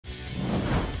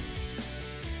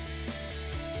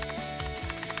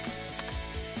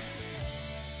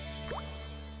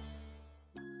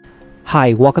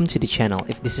Hi, welcome to the channel.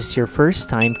 If this is your first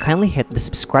time, kindly hit the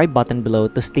subscribe button below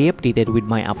to stay updated with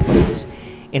my uploads.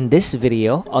 In this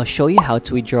video, I'll show you how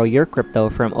to withdraw your crypto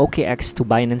from OKX to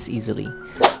Binance easily.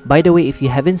 By the way, if you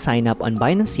haven't signed up on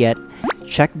Binance yet,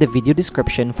 check the video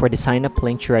description for the sign up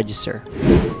link to register.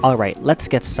 Alright, let's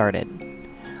get started.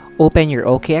 Open your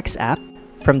OKX app.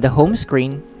 From the home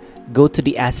screen, go to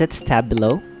the Assets tab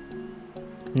below.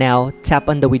 Now, tap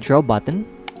on the Withdraw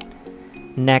button.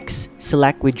 Next,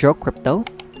 select Withdraw Crypto.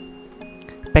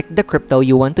 Pick the crypto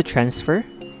you want to transfer.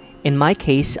 In my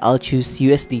case, I'll choose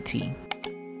USDT.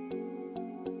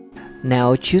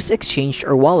 Now, choose Exchange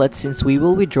or Wallet since we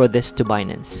will withdraw this to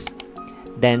Binance.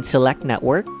 Then select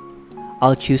Network.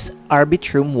 I'll choose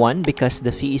Arbitrum 1 because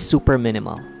the fee is super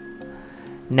minimal.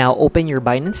 Now, open your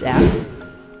Binance app.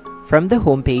 From the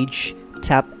homepage,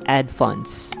 tap Add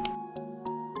Funds.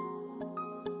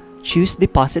 Choose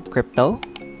Deposit Crypto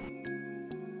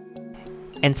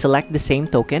and select the same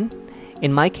token.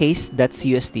 In my case, that's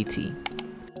USDT.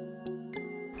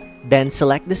 Then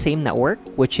select the same network,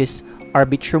 which is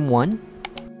Arbitrum 1.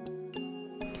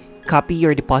 Copy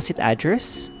your deposit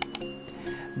address.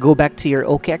 Go back to your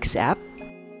OKX app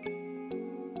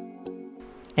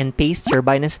and paste your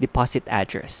Binance deposit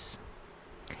address.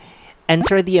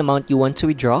 Enter the amount you want to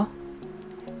withdraw.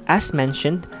 As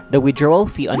mentioned, the withdrawal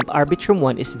fee on Arbitrum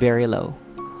 1 is very low.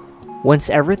 Once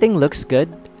everything looks good,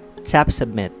 tap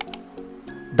Submit.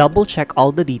 Double check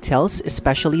all the details,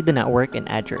 especially the network and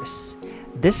address.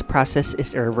 This process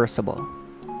is irreversible.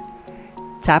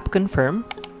 Tap Confirm.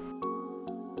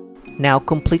 Now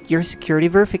complete your security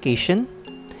verification.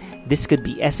 This could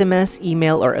be SMS,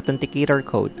 email, or authenticator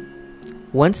code.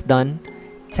 Once done,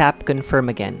 tap Confirm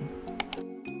again.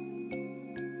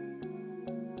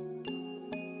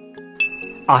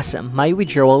 Awesome, my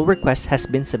withdrawal request has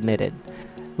been submitted.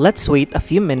 Let's wait a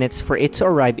few minutes for it to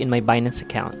arrive in my Binance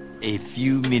account. A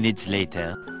few minutes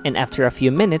later. And after a few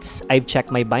minutes, I've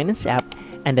checked my Binance app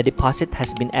and the deposit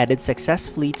has been added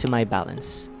successfully to my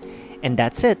balance. And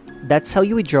that's it. That's how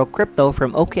you withdraw crypto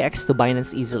from OKX to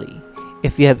Binance easily.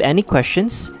 If you have any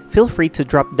questions, feel free to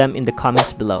drop them in the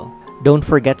comments below. Don't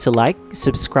forget to like,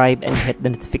 subscribe, and hit the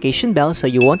notification bell so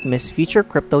you won't miss future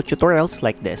crypto tutorials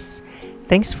like this.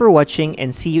 Thanks for watching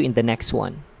and see you in the next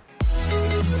one.